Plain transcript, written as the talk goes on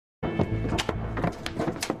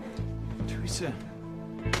Theresa.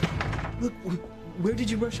 Look, where did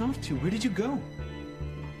you rush off to? Where did you go?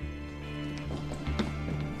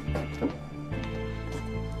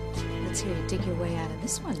 Let's hear you dig your way out of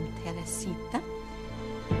this one, Teresita.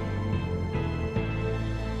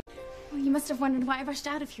 Well, you must have wondered why I rushed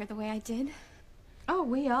out of here the way I did. Oh,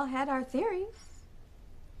 we all had our theories.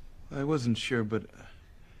 I wasn't sure, but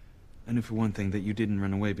I knew for one thing that you didn't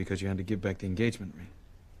run away because you had to give back the engagement ring.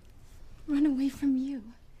 Run away from you?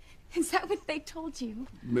 Is that what they told you?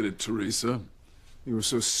 Admit it, Theresa. You were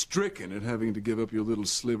so stricken at having to give up your little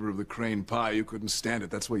sliver of the crane pie you couldn't stand it.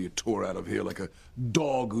 That's why you tore out of here like a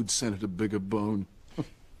dog who'd scented a bigger bone.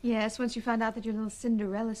 Yes, once you found out that your little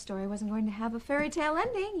Cinderella story wasn't going to have a fairy tale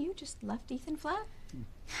ending, you just left Ethan flat.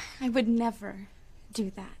 I would never do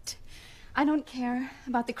that. I don't care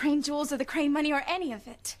about the crane jewels or the crane money or any of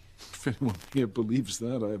it. If anyone here believes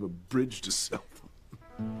that, I have a bridge to sell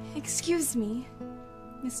them. Excuse me,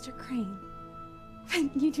 Mr. Crane,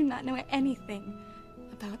 but you do not know anything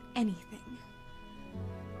about anything.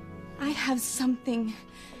 I have something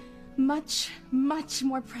much, much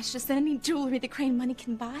more precious than any jewelry the crane money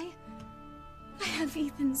can buy. I have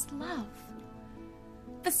Ethan's love.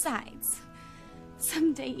 Besides,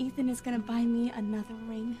 someday Ethan is gonna buy me another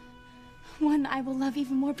ring. One I will love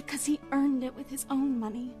even more because he earned it with his own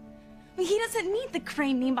money. He doesn't need the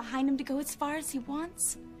crane name behind him to go as far as he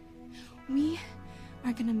wants. We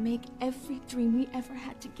are gonna make every dream we ever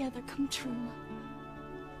had together come true.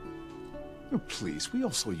 Oh, please, we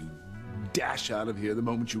all saw you dash out of here the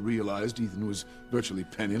moment you realized Ethan was virtually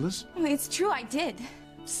penniless. Well, it's true, I did.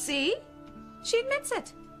 See? She admits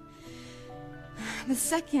it. The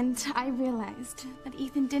second I realized that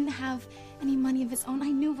Ethan didn't have any money of his own, I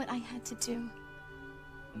knew what I had to do.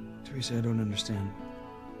 Theresa, I don't understand.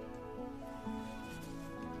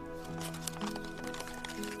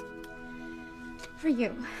 For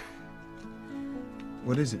you.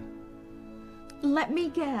 What is it? Let me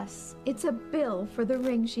guess. It's a bill for the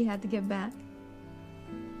ring she had to give back.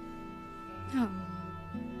 No.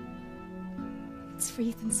 It's for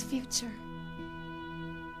Ethan's future.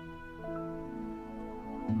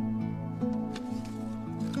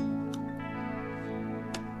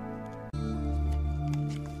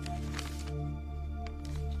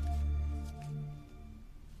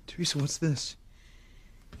 Theresa, what's this?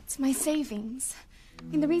 It's my savings.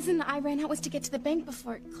 And the reason I ran out was to get to the bank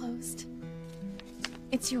before it closed.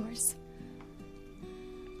 It's yours.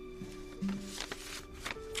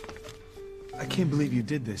 I can't believe you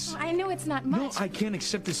did this. I know it's not much. No, I can't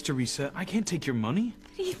accept this, Theresa. I can't take your money.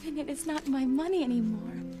 But Ethan, it is not my money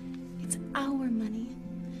anymore. It's our money.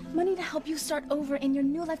 Money to help you start over in your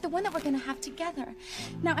new life, the one that we're gonna have together.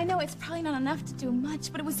 Now, I know it's probably not enough to do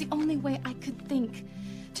much, but it was the only way I could think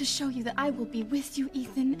to show you that I will be with you,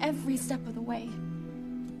 Ethan, every step of the way.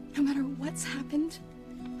 No matter what's happened,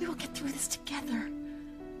 we will get through this together.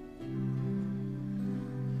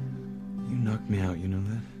 You knocked me out, you know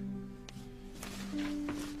that?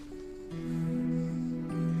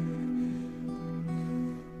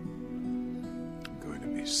 I'm going to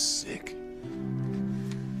be sick.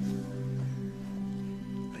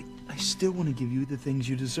 I still want to give you the things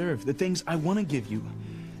you deserve. The things I want to give you.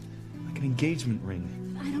 Like an engagement ring.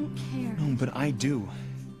 I don't care. No, but I do.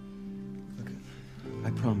 Look,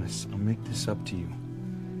 I promise I'll make this up to you.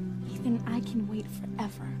 Ethan, I can wait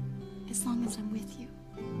forever, as long as I'm with you.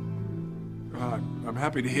 I'm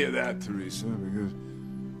happy to hear that, Theresa, because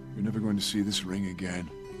you're never going to see this ring again.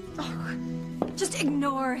 Oh, just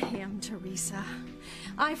ignore him, Theresa.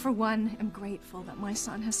 I, for one, am grateful that my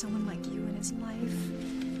son has someone like you in his life.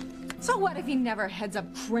 So what if he never heads up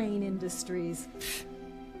Crane Industries?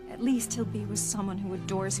 At least he'll be with someone who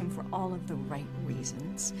adores him for all of the right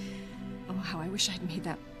reasons. Oh, how I wish I'd made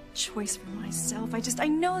that choice for myself. I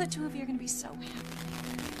know the two of you are going to be so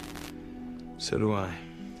happy. So do I.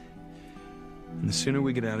 And the sooner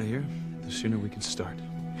we get out of here, the sooner we can start.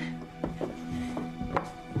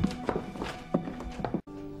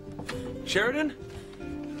 Sheridan?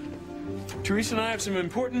 Theresa and I have some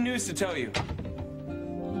important news to tell you.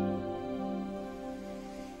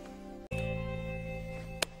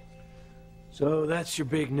 So that's your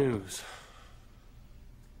big news.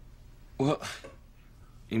 Well,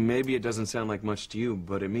 maybe it doesn't sound like much to you,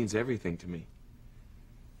 but it means everything to me.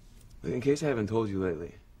 In case I haven't told you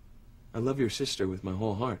lately, I love your sister with my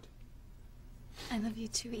whole heart. I love you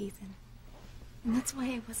too, Ethan. And that's why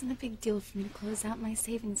it wasn't a big deal for me to close out my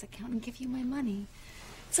savings account and give you my money.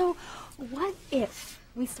 So, what if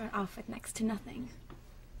we start off with next to nothing?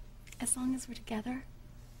 As long as we're together,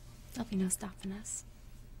 there'll be no stopping us.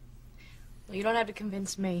 Well, you don't have to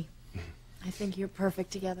convince me. I think you're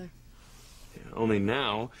perfect together. Yeah, only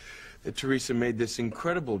now, that Theresa made this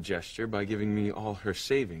incredible gesture by giving me all her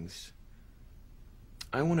savings.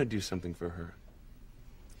 I want to do something for her.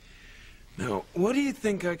 Now, what do you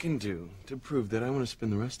think I can do to prove that I want to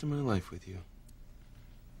spend the rest of my life with you?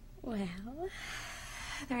 Well,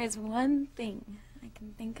 there is one thing I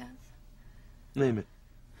can think of. Name it.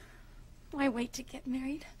 Why wait to get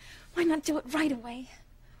married? Why not do it right away?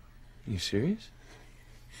 You serious?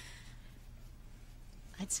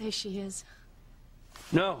 I'd say she is.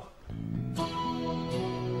 No.